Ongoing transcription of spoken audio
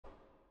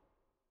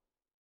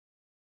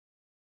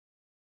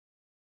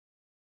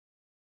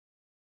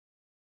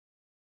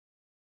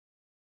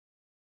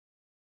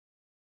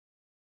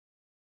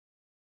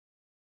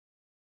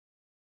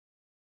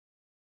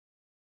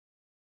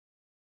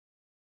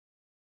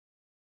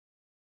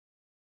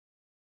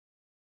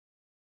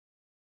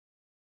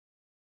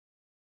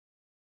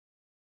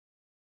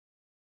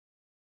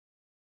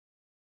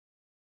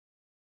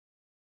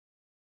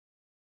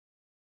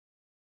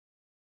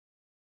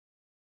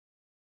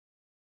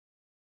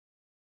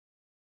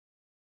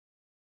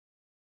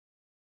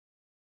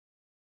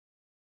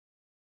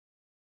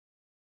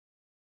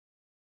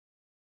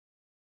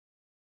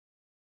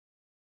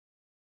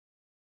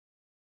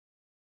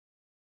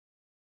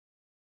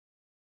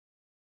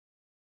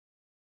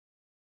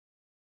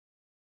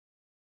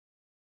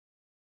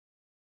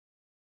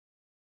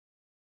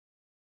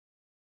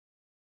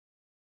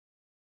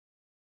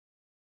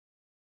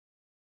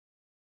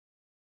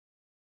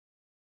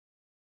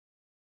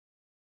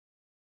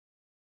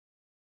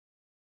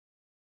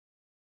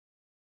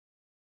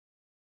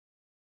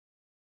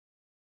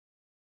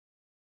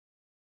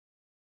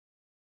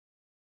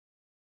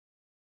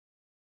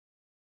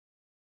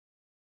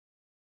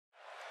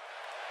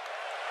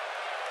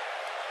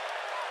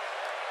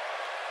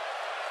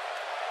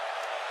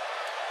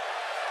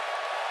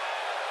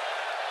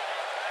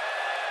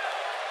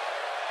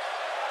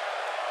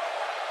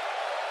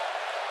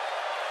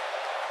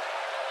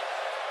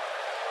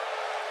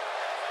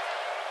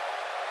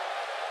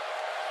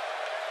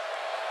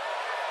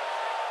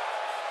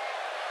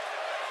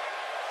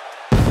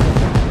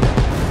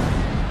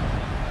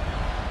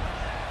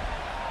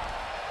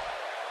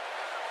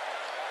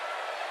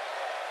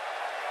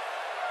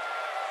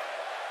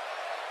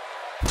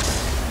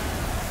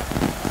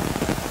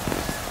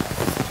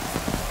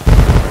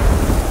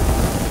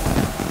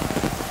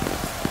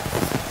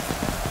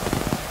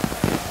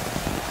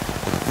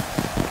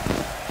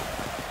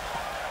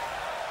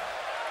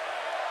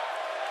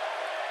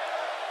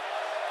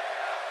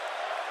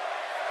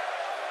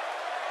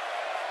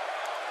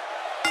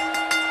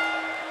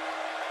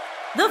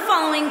The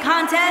following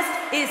contest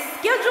is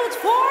scheduled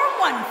for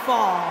one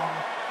fall.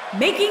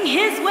 Making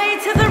his way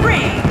to the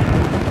ring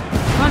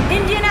from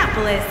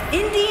Indianapolis,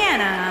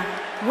 Indiana,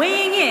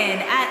 weighing in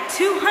at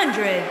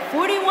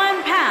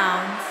 241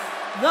 pounds,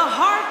 the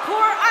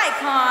hardcore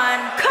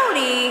icon,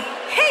 Cody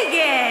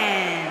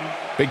Hagen.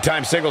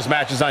 Big-time singles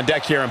matches on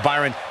deck here, and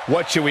Byron,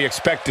 what should we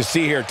expect to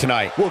see here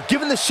tonight? Well,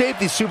 given the shape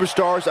these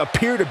superstars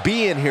appear to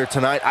be in here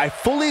tonight, I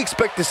fully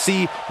expect to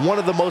see one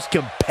of the most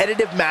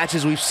competitive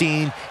matches we've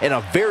seen in a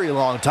very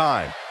long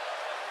time.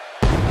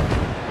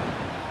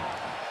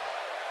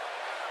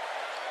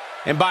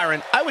 And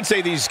Byron, I would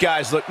say these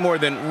guys look more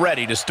than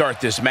ready to start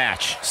this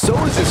match.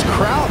 So is this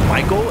crowd,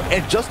 Michael,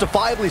 and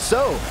justifiably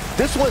so.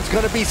 This one's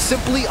going to be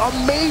simply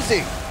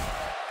amazing.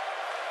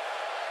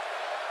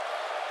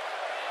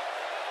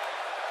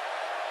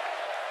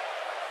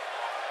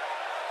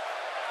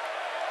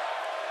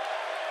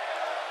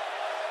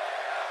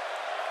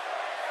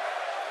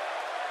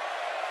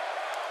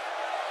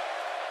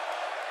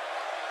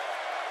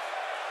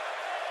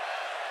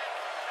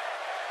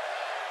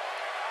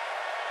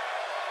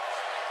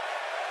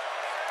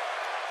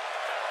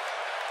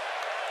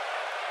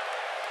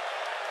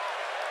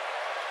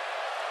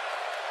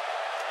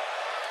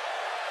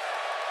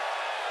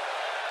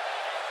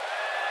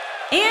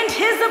 And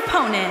his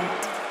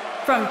opponent,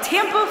 from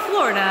Tampa,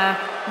 Florida,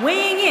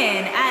 weighing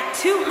in at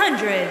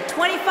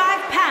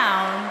 225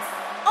 pounds,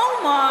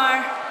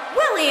 Omar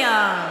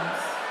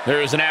Williams.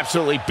 There is an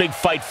absolutely big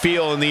fight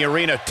feel in the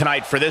arena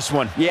tonight for this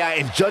one. Yeah,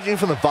 and judging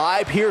from the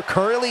vibe here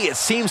currently, it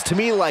seems to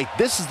me like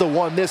this is the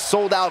one this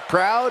sold-out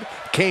crowd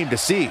came to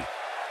see.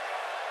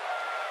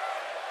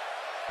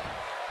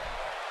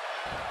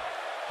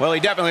 Well, he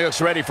definitely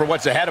looks ready for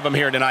what's ahead of him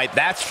here tonight,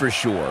 that's for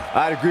sure.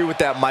 I'd agree with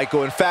that,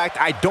 Michael. In fact,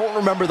 I don't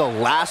remember the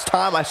last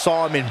time I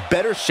saw him in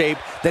better shape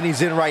than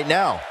he's in right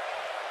now.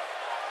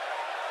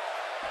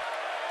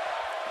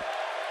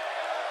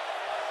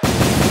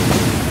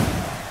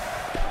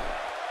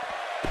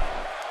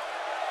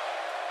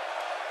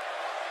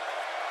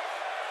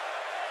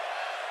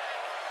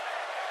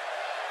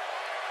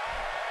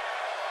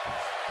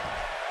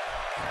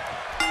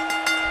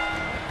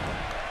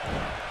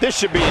 This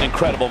should be an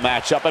incredible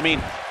matchup. I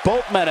mean,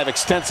 both men have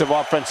extensive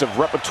offensive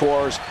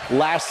repertoires,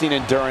 lasting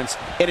endurance,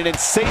 and an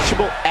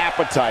insatiable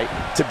appetite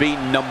to be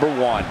number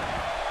one.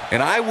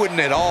 And I wouldn't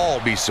at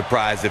all be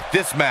surprised if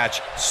this match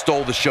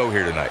stole the show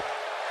here tonight.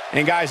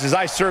 And guys, as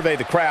I survey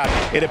the crowd,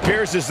 it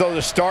appears as though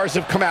the stars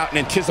have come out in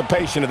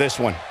anticipation of this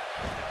one.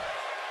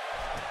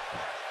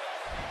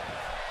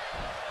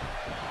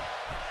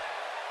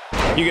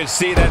 You can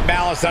see that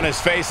malice on his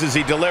face as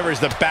he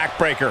delivers the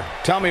backbreaker.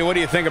 Tell me, what do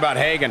you think about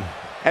Hagen?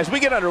 As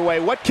we get underway,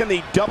 what can the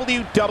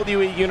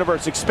WWE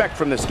Universe expect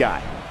from this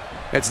guy?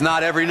 It's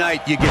not every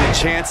night you get a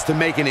chance to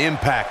make an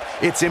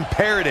impact. It's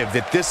imperative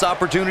that this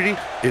opportunity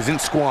isn't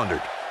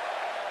squandered.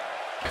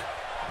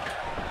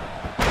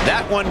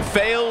 That one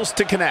fails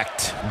to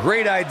connect.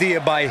 Great idea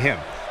by him.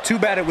 Too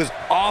bad it was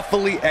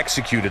awfully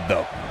executed,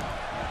 though.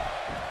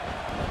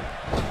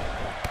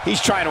 He's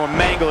trying to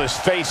mangle his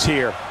face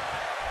here.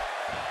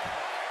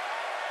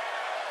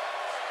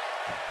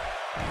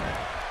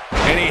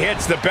 And he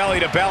hits the belly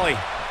to belly.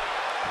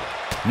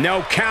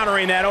 No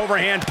countering that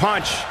overhand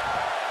punch.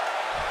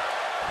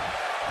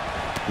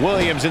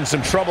 Williams in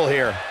some trouble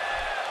here.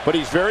 But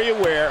he's very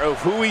aware of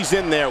who he's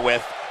in there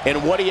with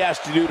and what he has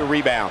to do to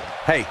rebound.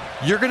 Hey,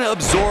 you're going to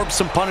absorb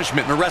some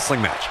punishment in a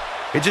wrestling match.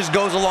 It just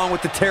goes along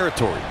with the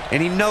territory,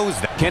 and he knows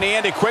that. Can he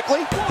end it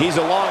quickly? He's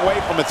a long way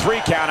from a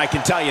 3 count, I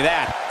can tell you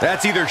that.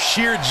 That's either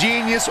sheer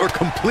genius or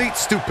complete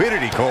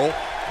stupidity, Cole.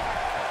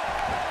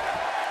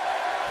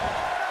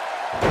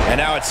 And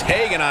now it's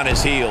Hagen on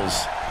his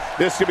heels.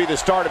 This could be the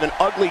start of an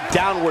ugly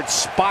downward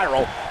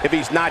spiral if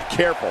he's not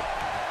careful.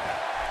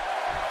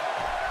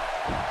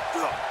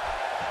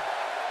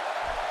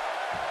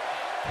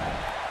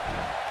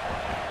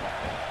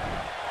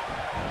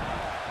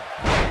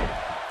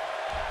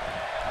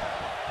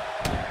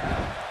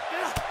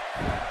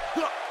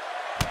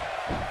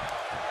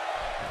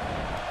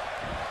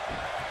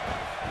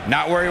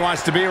 Not where he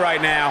wants to be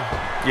right now.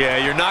 Yeah,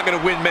 you're not going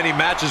to win many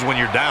matches when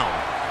you're down.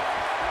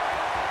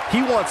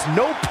 He wants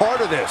no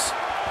part of this.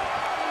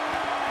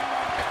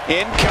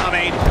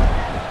 Incoming.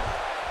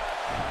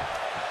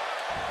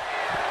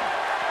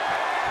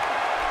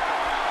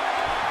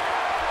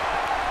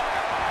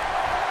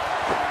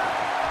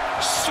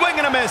 Swing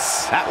and a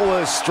miss. That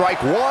was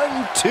strike 1,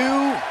 2,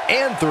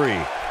 and 3.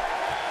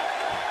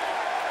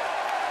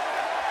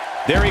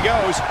 There he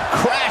goes,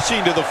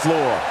 crashing to the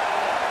floor.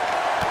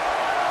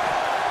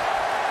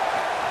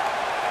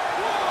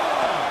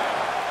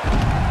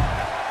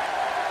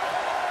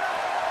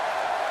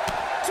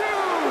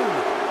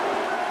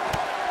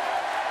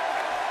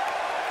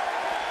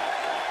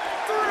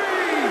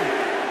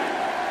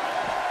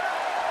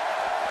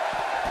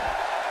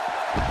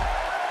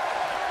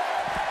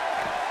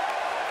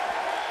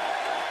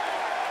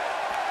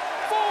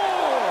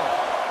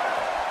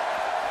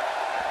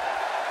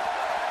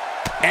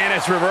 And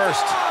it's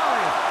reversed.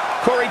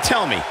 Corey,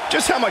 tell me,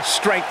 just how much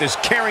strength does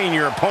carrying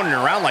your opponent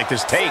around like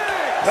this take?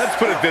 Let's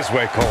put it this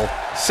way, Cole.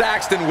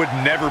 Saxton would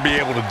never be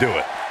able to do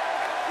it.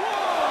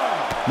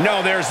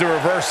 No, there's the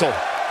reversal.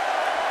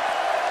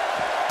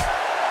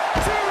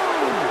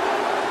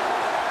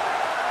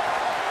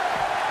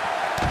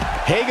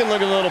 Hagen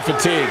looking a little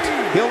fatigued.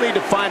 He'll need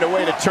to find a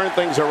way to turn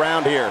things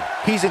around here.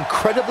 He's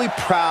incredibly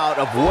proud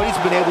of what he's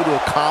been able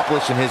to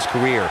accomplish in his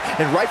career,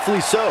 and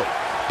rightfully so.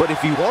 But if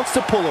he wants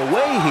to pull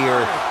away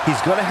here, he's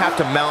going to have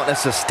to mount a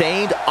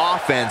sustained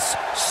offense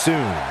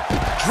soon.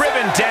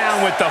 Driven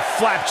down with the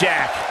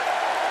flapjack.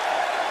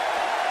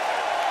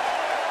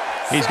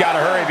 He's got to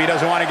hurry if he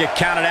doesn't want to get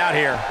counted out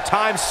here.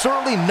 Time's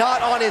certainly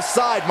not on his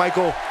side,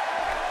 Michael.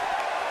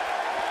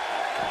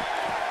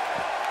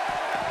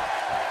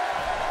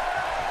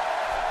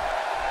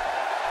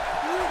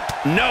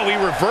 No, he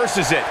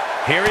reverses it.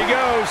 Here he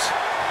goes.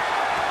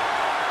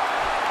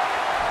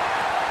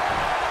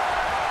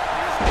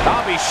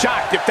 I'll be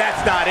shocked if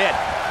that's not it.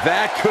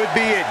 That could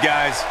be it,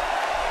 guys.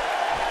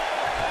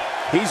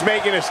 He's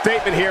making a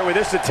statement here with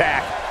this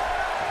attack.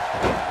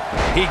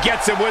 He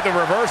gets him with a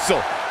reversal.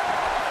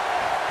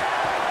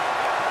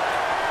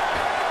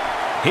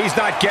 He's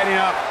not getting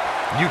up.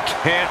 You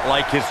can't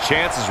like his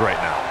chances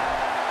right now.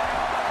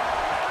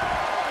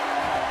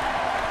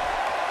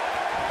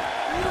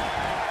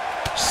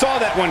 Saw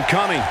that one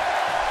coming.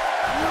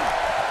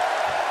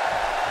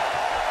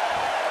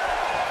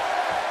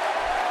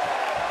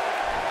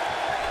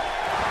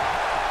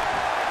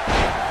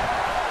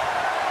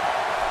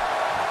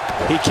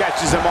 He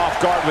catches him off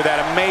guard with that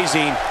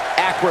amazing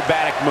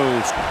acrobatic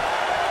move.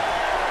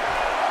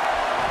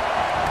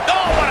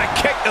 Oh, what a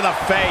kick to the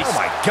face. Oh,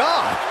 my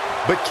God.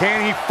 But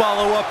can he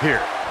follow up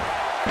here?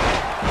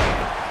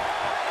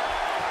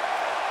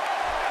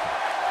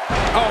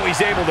 Oh,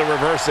 he's able to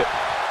reverse it.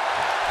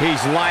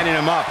 He's lining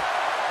him up.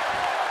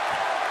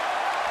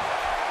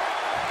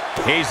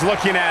 He's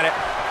looking at it.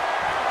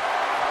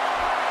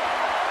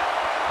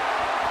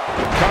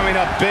 Coming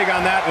up big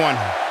on that one.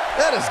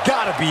 That has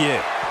got to be it.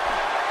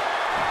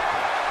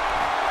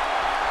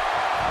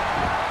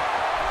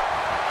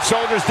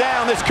 Shoulders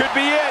down, this could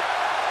be it.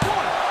 1,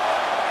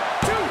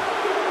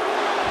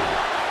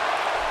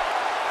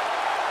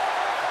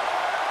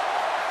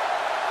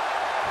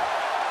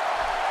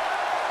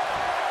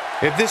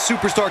 2. If this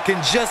superstar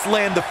can just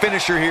land the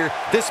finisher here,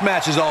 this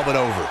match is all but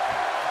over.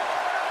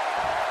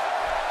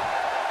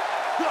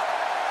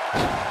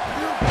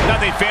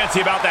 Nothing fancy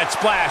about that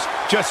splash,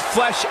 just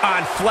flesh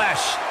on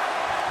flesh.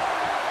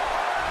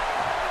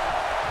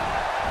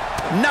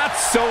 Not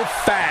so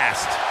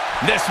fast.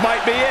 This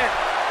might be it.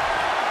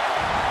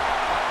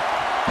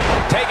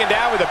 Taken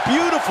down with a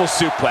beautiful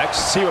suplex.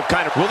 See what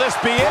kind of... Will this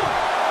be it?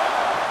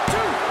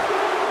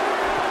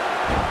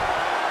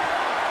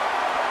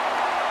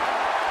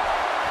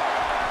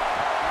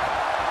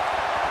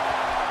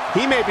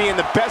 2. He may be in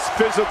the best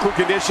physical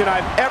condition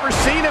I've ever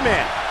seen him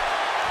in.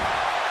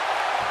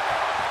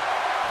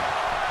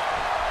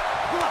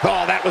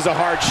 Oh, that was a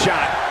hard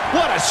shot.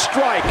 What a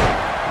strike.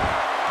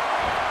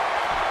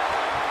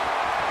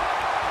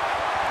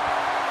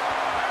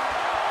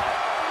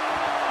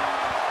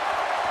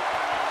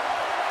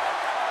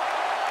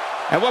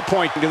 At what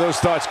point do those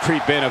thoughts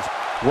creep in of,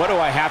 what do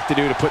I have to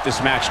do to put this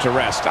match to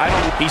rest?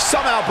 He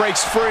somehow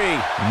breaks free.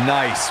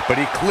 Nice, but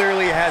he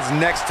clearly has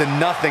next to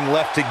nothing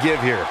left to give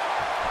here.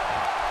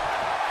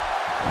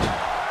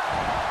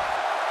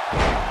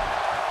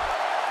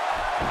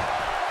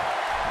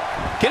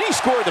 Can he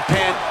score the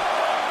pin?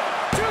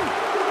 2.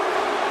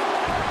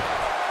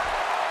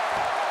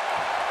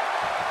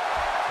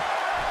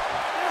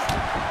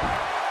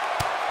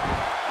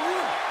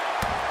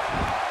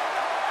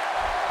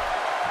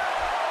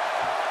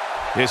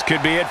 This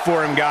could be it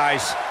for him,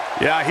 guys.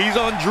 Yeah, he's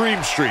on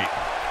Dream Street.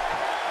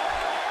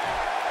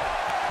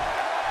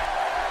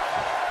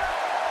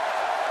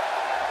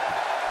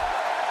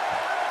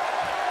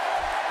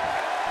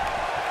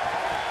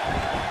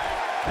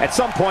 At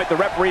some point, the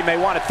referee may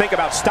want to think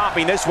about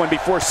stopping this one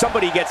before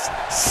somebody gets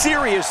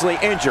seriously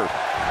injured.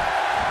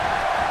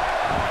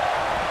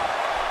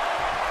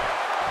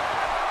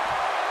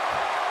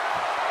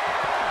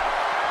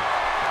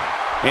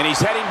 And he's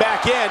heading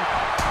back in.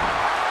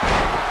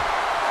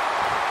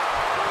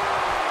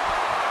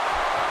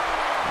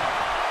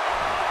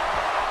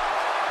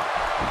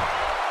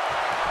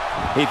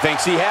 He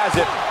thinks he has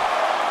it.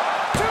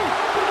 2.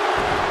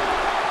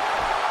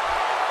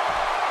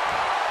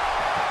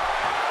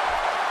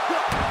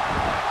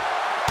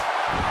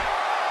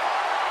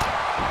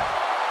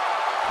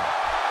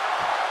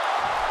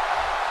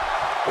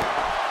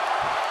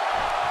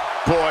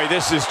 Boy,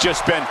 this has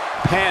just been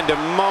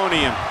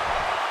pandemonium.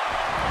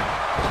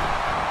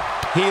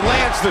 He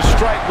lands the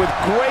strike with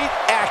great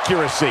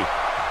accuracy.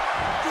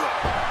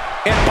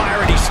 And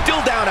Byron, he's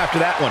still down after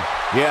that one.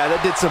 Yeah,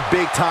 that did some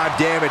big-time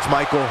damage,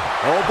 Michael.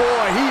 Oh,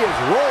 boy, he is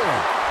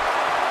rolling.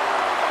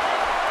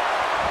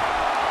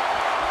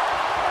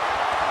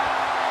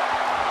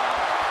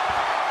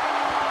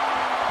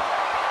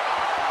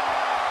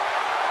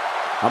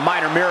 A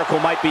minor miracle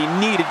might be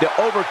needed to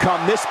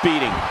overcome this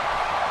beating.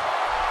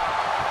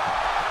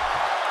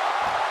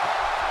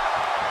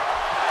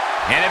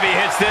 And if he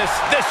hits this,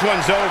 this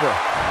one's over.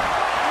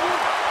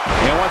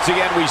 And once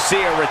again, we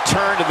see a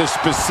return to the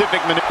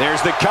specific maneuver.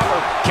 There's the cover.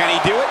 Can he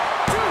do it?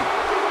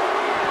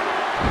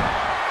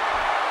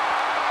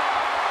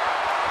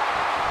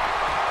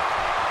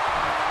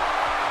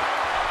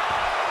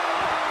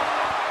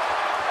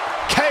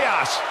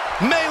 Chaos,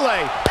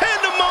 melee,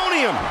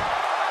 pandemonium.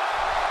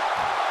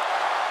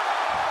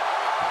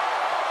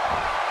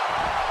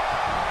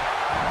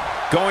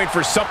 Going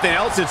for something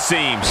else, it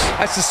seems.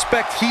 I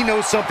suspect he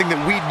knows something that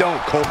we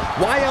don't, Cole.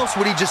 Why else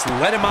would he just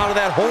let him out of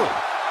that hole?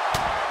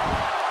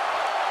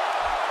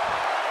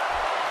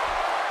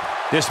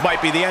 This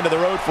might be the end of the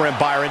road for him,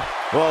 Byron.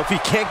 Well, if he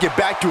can't get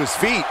back to his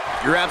feet,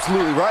 you're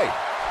absolutely right.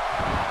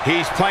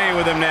 He's playing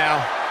with him now.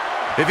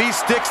 If he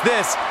sticks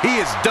this, he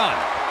is done.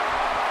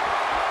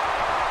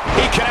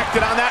 He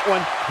connected on that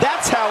one.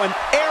 That's how an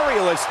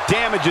aerialist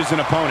damages an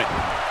opponent.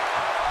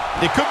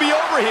 It could be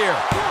over here.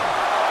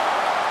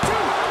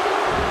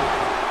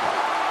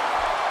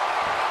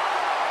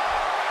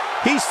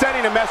 He's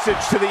sending a message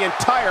to the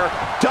entire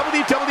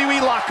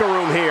WWE locker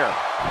room here.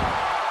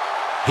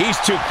 He's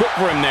too quick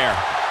for him there.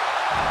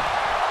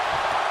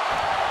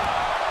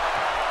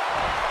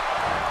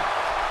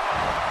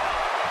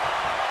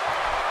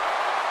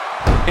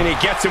 And he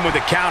gets him with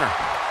the counter.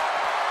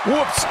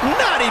 Whoops,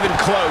 not even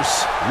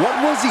close. What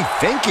was he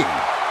thinking?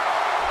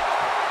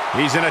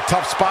 He's in a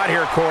tough spot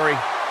here, Corey.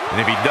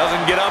 And if he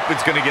doesn't get up,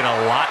 it's going to get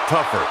a lot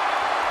tougher.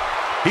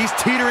 He's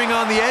teetering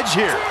on the edge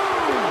here.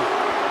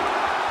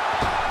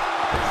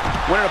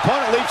 When an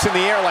opponent leaps in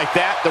the air like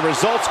that, the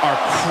results are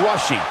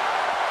crushing.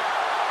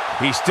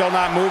 He's still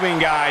not moving,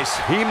 guys.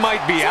 He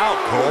might be out,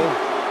 Cole.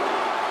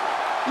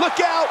 Look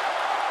out!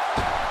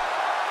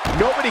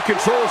 Nobody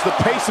controls the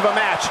pace of a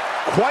match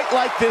quite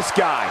like this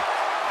guy.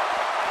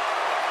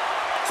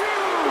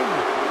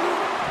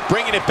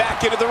 Bringing it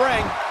back into the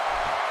ring.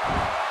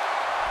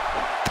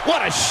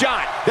 What a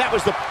shot! That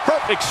was the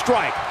perfect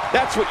strike.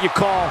 That's what you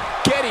call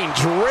getting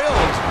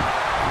drilled.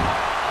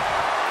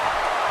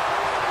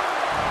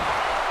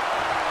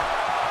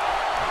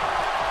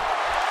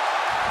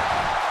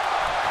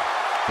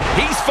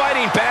 He's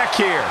fighting back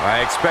here.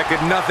 I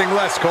expected nothing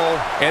less, Cole.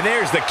 And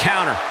there's the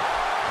counter.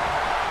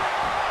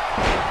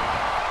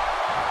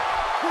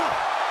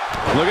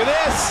 Look at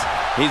this.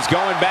 He's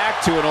going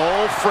back to an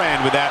old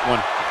friend with that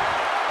one.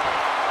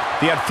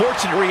 The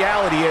unfortunate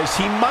reality is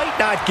he might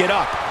not get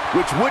up.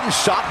 Which wouldn't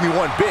shock me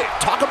one bit.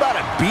 Talk about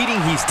a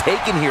beating he's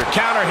taken here.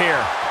 Counter here.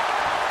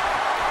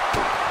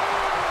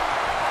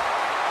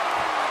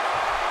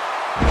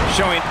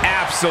 Showing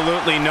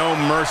absolutely no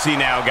mercy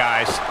now,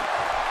 guys.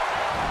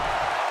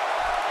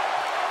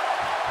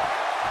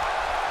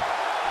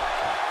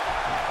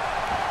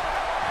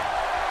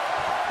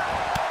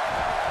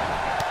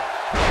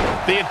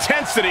 The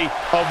intensity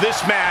of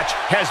this match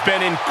has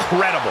been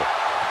incredible.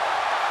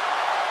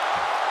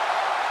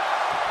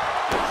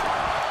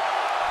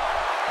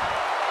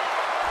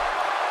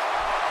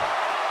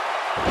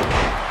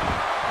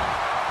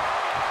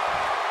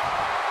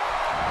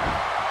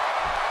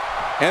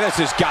 And this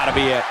has got to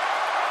be it.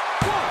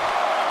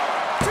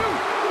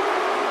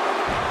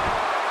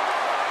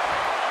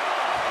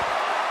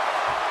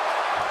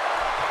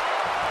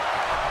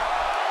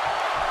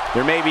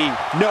 There may be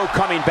no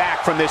coming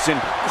back from this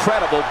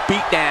incredible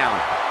beatdown.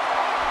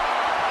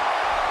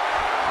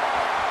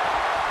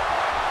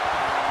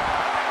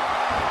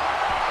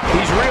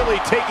 He's really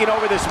taking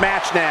over this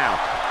match now.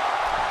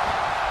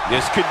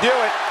 This could do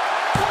it.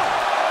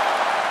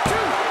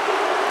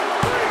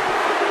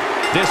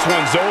 This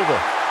one's over.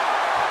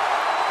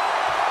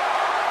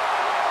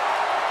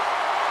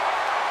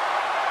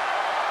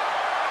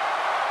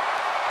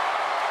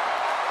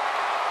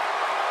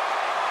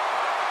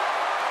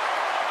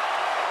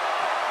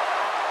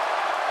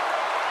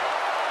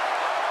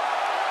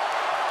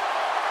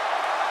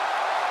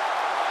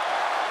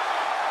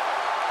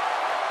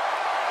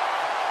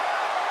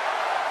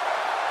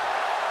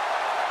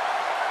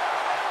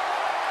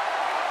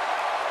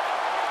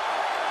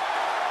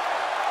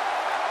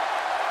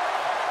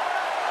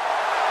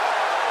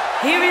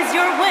 Here is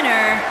your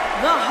winner,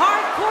 the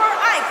hardcore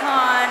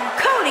icon,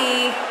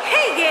 Cody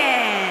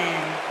Hagen.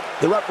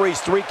 The referee's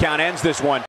 3 count ends this one.